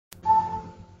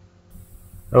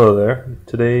Hello there.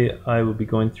 Today I will be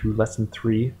going through lesson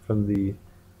 3 from the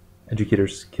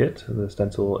Educator's Kit, the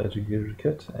Stencyl Educator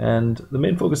Kit, and the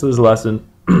main focus of this lesson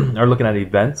are looking at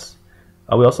events.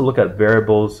 We also look at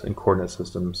variables and coordinate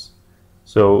systems.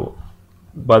 So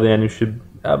by the end you should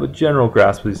have a general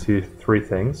grasp of these three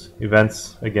things.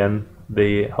 Events, again,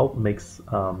 they help make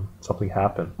something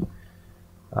happen.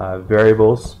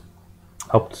 Variables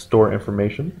help to store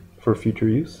information for future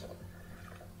use.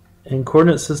 And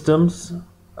coordinate systems,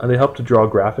 they help to draw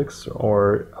graphics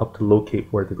or help to locate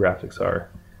where the graphics are.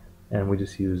 And we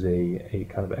just use a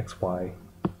kind of XY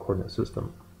coordinate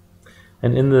system.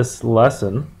 And in this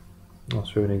lesson, I'll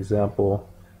show you an example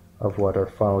of what our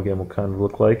final game will kind of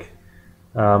look like.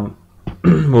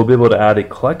 We'll be able to add a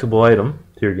collectible item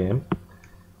to your game,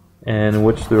 and in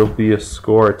which there will be a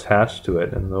score attached to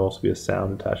it, and there will also be a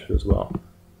sound attached to it as well.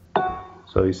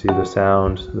 So you see the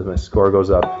sound, my score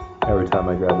goes up every time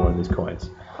I grab one of these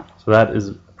coins. So that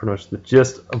is pretty much the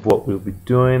gist of what we'll be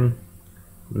doing.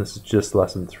 And this is just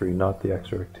lesson 3, not the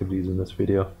extra activities in this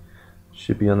video.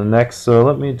 Should be on the next. So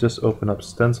let me just open up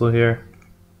Stencyl here,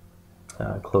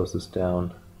 close this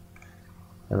down,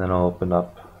 and then I'll open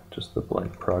up just the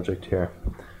blank project here.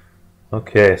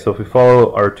 Okay, so if we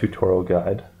follow our tutorial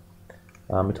guide,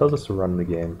 it tells us to run the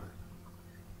game.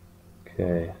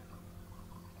 Okay,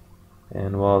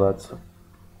 and while that's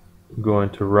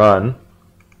going to run,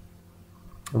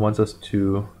 it wants us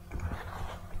to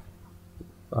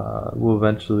we'll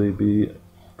eventually be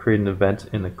creating an event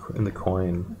in the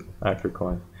coin actor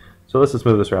coin. So let's just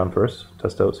move this around first,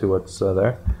 test out, see what's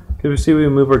there. Because we see we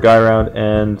move our guy around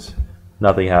and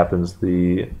nothing happens.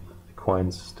 The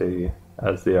coins stay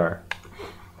as they are.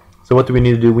 So what do we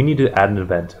need to do? We need to add an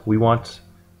event. We want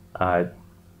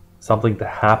something to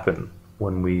happen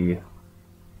when we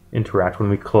interact, when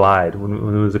we collide,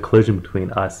 when there's a collision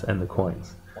between us and the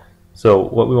coins. So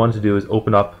what we want to do is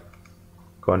open up,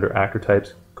 go under actor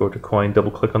types, go to coin,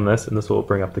 double click on this, and this will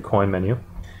bring up the coin menu.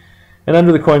 And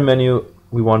under the coin menu,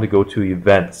 we want to go to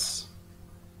events.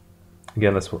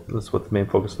 Again, that's what the main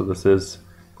focus of this is.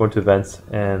 Go into events,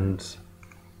 and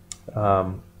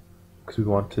because we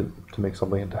want to make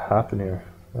something to happen here.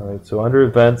 All right, so under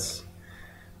events,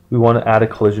 we want to add a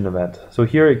collision event. So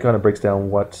here it kind of breaks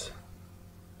down what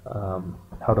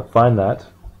how to find that.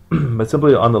 But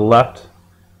simply on the left,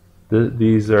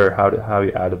 these are how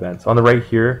you add events. On the right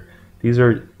here, these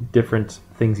are different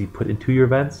things you put into your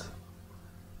events.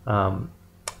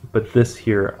 But this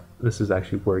is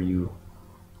actually where you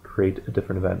create a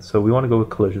different event. So we want to go with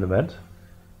collision event,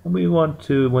 and we want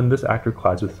to when this actor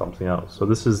collides with something else. So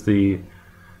this is the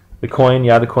coin.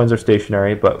 Yeah, the coins are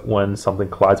stationary, but when something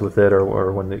collides with it,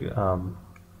 or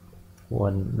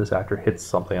when this actor hits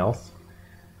something else,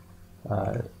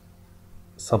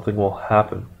 something will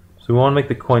happen. So we want to make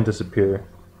the coin disappear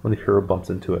when the hero bumps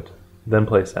into it, then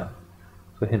play sound.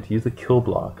 So hint, use the kill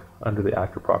block under the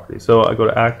actor property. So I go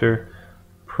to actor,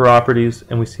 properties,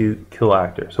 and we see kill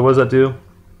actor. So what does that do?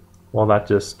 Well, that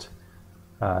just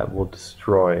will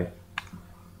destroy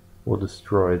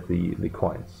the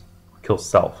coins. Kill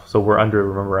self. So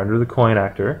remember, we're under the coin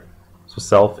actor. So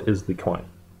self is the coin,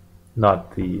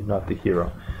 not the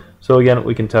hero. So again,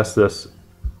 we can test this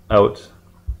out.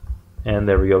 And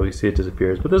there we go, we see it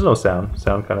disappears, but there's no sound.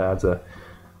 Sound kind of adds a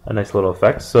nice little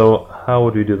effect. So how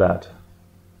would we do that?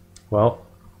 Well,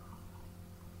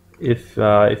 if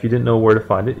you didn't know where to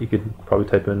find it, you could probably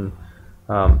type in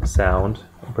sound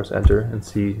and press enter and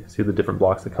see the different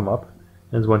blocks that come up.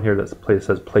 And there's one here that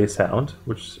says play sound,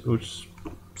 which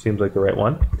seems like the right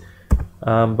one.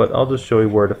 But I'll just show you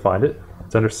where to find it.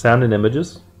 It's under sound and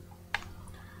images,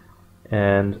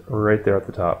 and right there at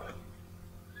the top.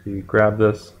 So you grab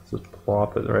this, just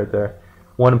plop it right there.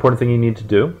 One important thing you need to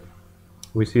do,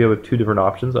 we see we have 2 different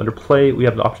options. Under play, we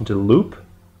have the option to loop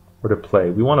or to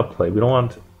play. We want to play. We don't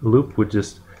want loop, would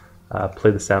just play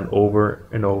the sound over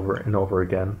and over and over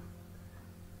again.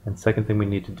 And second thing we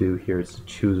need to do here is to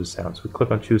choose a sound. So we click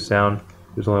on choose sound.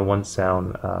 There's only one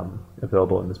sound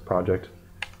available in this project.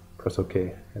 Press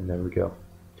OK, and there we go.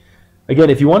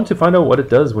 Again, if you want to find out what it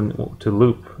does to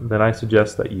loop, then I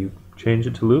suggest that you change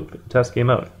it to loop and test game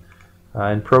out.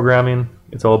 In programming,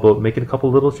 it's all about making a couple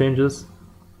little changes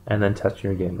and then testing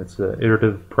your game. It's an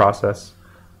iterative process,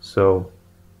 so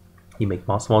you make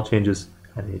small changes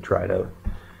and you try it out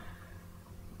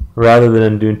rather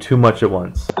than doing too much at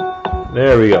once.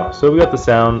 There we go. So we got the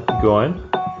sound going,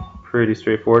 pretty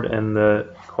straightforward, and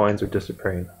the coins are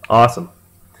disappearing. Awesome.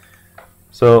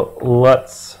 So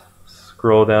let's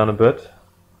scroll down a bit.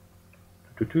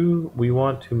 We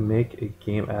want to make a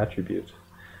game attribute.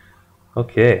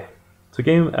 Okay, so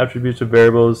game attributes are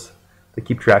variables that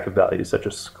keep track of values such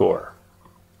as score.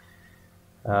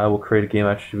 We'll create a game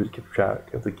attribute to keep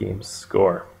track of the game's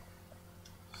score.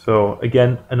 So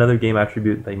again, another game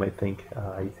attribute that you might think,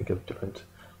 you think of different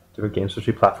games,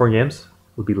 especially platform games,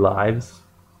 would be lives,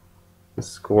 the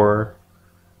score,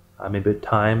 maybe a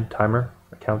timer,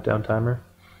 a countdown timer,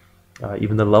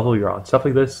 even the level you're on. Stuff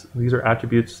like this, these are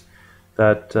attributes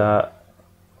that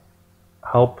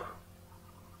help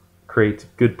create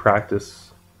good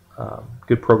practice,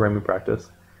 good programming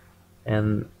practice,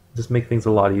 and just make things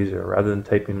a lot easier rather than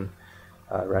typing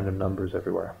random numbers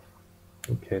everywhere.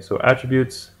 Okay, so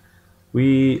attributes,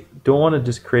 we don't want to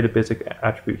just create a basic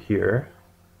attribute here.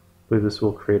 I believe this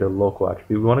will create a local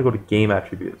attribute. We want to go to game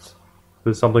attributes.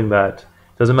 This is something that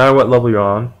doesn't matter what level you're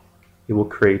on, it will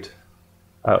create,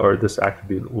 or this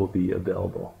attribute will be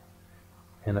available.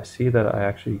 And I see that I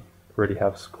actually already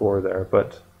have score there,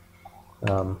 but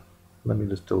let me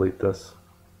just delete this.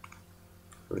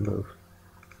 Remove.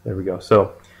 There we go.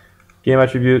 So game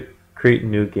attribute, create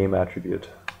new game attribute.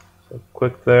 So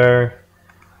click there.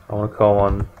 I want to call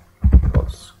one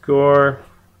called score.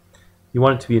 You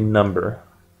want it to be a number.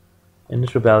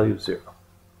 Initial value of 0.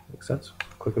 Makes sense?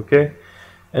 Click OK.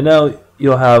 And now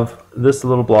you'll have this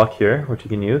little block here, which you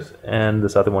can use, and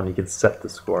this other one you can set the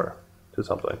score to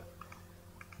something.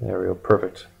 There we go.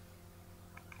 Perfect.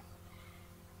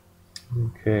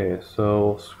 Okay,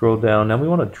 so scroll down. Now we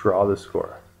want to draw the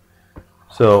score.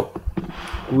 So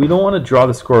we don't want to draw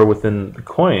the score within the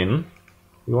coin.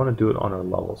 We want to do it on our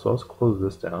level. So let's close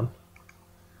this down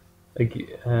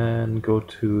and go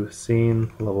to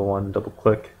scene, level 1, double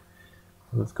click,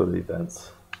 and let's go to the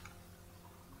events.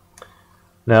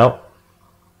 Now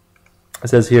it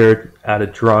says here add a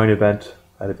drawing event,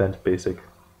 add event basic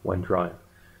when drawing.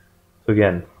 So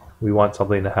again, we want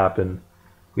something to happen.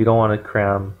 We don't want to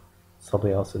cram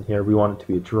something else in here. We want it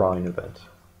to be a drawing event.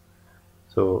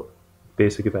 So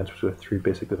basic events, which are 3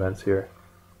 basic events here.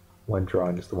 When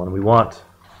drawing is the one we want.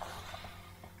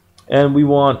 And we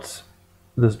want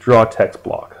this draw text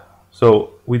block.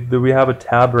 So we have a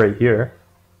tab right here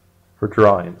for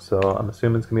drawing. So I'm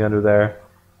assuming it's going to be under there.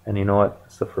 And you know what?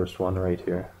 It's the first one right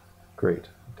here. Great.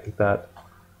 Take that,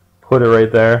 put it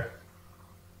right there.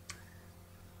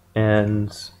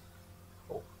 And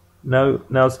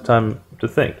now's the time to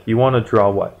think. You want to draw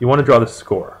what? You want to draw the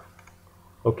score.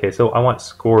 Okay, so I want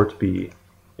score to be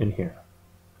in here.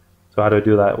 So how do I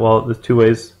do that? Well, there's 2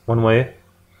 ways. One way,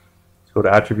 let's go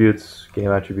to attributes, game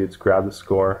attributes, grab the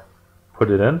score, put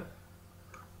it in.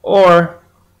 Or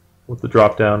with the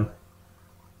drop down,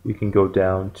 you can go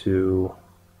down to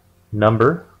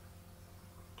number,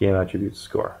 game attributes,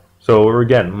 score. So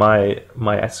again, my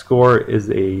score is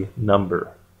a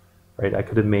number, right? I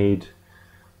could have made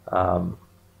a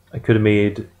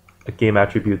game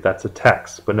attribute that's a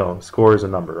text, but no, score is a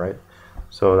number, right?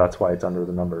 So that's why it's under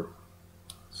the number.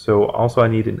 So also I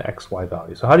need an XY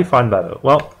value. So how do you find that out?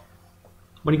 Well,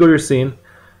 when you go to your scene,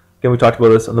 again, we talked about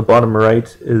this, on the bottom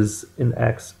right is an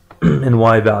X and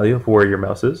Y value for where your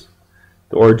mouse is.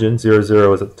 The origin, 0,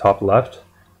 0 is at the top left.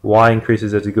 Y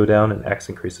increases as you go down, and X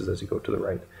increases as you go to the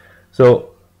right.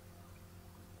 So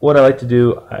what I like to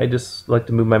do, I just like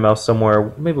to move my mouse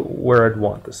somewhere, maybe where I'd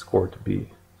want the score to be.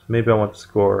 So maybe I want the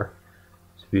score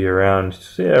to be around,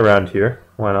 say around here.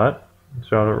 Why not?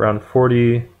 It's around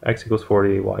 40, X equals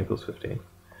 40, Y equals 15.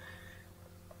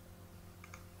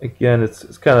 Again,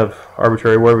 it's kind of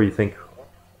arbitrary, wherever you think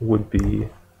would be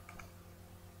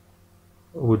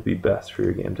best for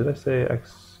your game. Did I say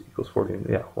X equals 14?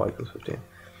 Yeah, Y equals 15.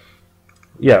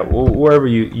 Yeah, well, wherever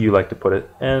you like to put it.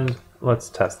 And let's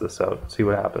test this out, see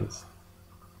what happens.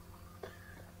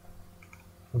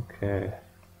 Okay.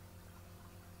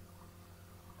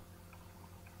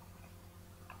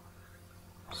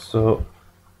 So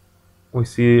we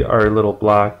see our little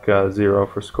black 0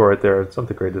 for score right there. It's not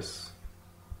the greatest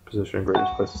position,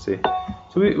 greatest place to see.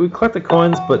 So we collect the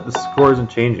coins, but the score isn't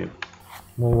changing.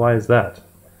 Well, why is that?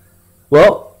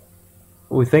 Well,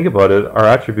 when we think about it, our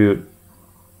attribute,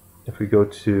 if we go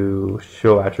to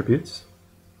show attributes,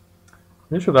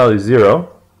 initial value is 0,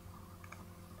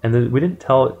 and then we didn't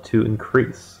tell it to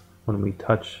increase when we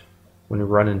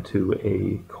run into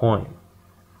a coin.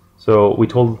 So we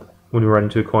told, when we run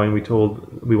into a coin, we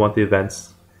want the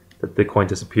events that the coin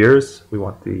disappears. We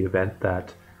want the event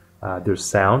that there's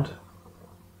sound,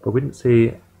 but we didn't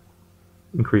say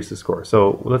increase the score.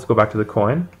 So let's go back to the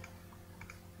coin,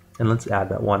 and let's add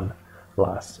that one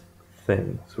last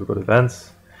thing. So we go to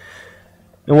events.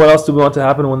 And what else do we want to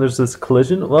happen when there's this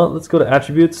collision? Well, let's go to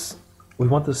attributes. We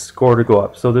want the score to go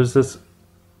up. So there's this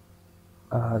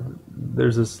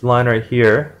line right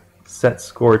here, set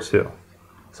score to.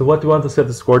 So what do we want to set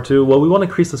the score to? Well, we want to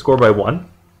increase the score by 1.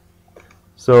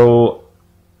 So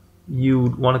you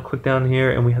want to click down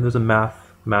here, and there's a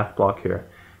math block here,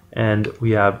 and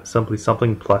we have simply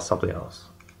something plus something else.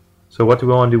 So what do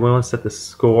we want to do? We want to set the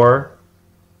score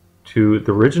to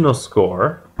the original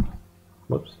score,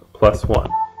 whoops, plus 1.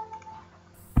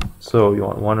 So you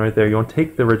want 1 right there. You want to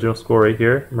take the original score right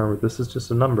here. Remember, this is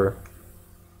just a number,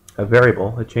 a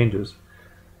variable. It changes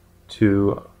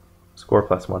to score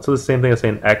plus 1. So the same thing as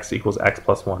saying x equals x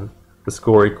plus 1. The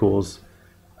score equals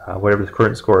whatever the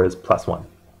current score is plus 1.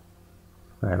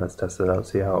 All right, let's test it out,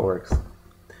 see how it works.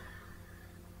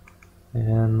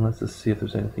 And let's just see if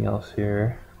there's anything else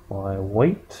here while I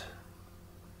wait.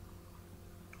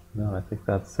 No, I think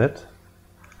that's it.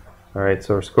 All right,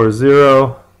 so our score is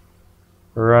 0.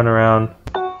 Run around.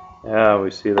 Yeah,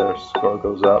 we see that our score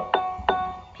goes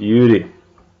up. Beauty.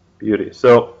 Beauty.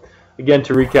 So again,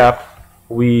 to recap,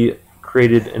 we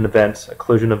created an event, a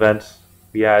collision event.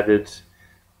 We added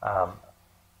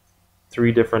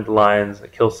 3 different lines: a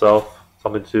kill self,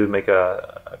 something to make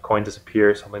a coin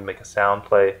disappear, something to make a sound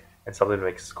play, and something to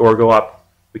make a score go up.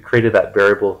 We created that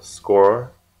variable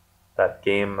score, that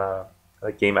game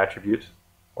attribute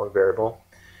or variable,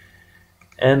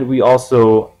 and we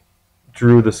also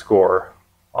drew the score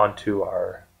onto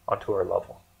our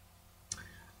level.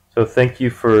 So thank you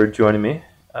for joining me.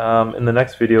 In the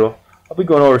next video, I'll be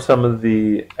going over some of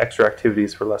the extra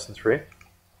activities for lesson 3,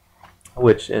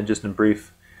 which, and just in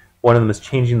brief, one of them is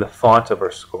changing the font of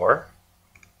our score.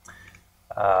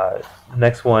 The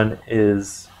next one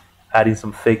is adding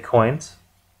some fake coins,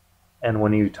 and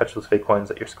when you touch those fake coins,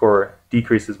 that your score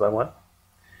decreases by 1.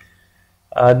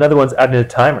 Another one's adding a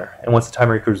timer, and once the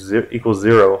timer equals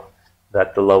 0,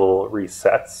 that the level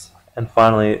resets. And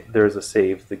finally, there's a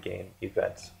save the game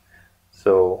event.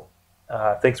 So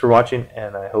thanks for watching,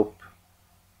 and I hope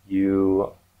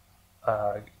you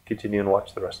continue and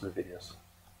watch the rest of the videos.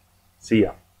 See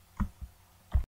ya.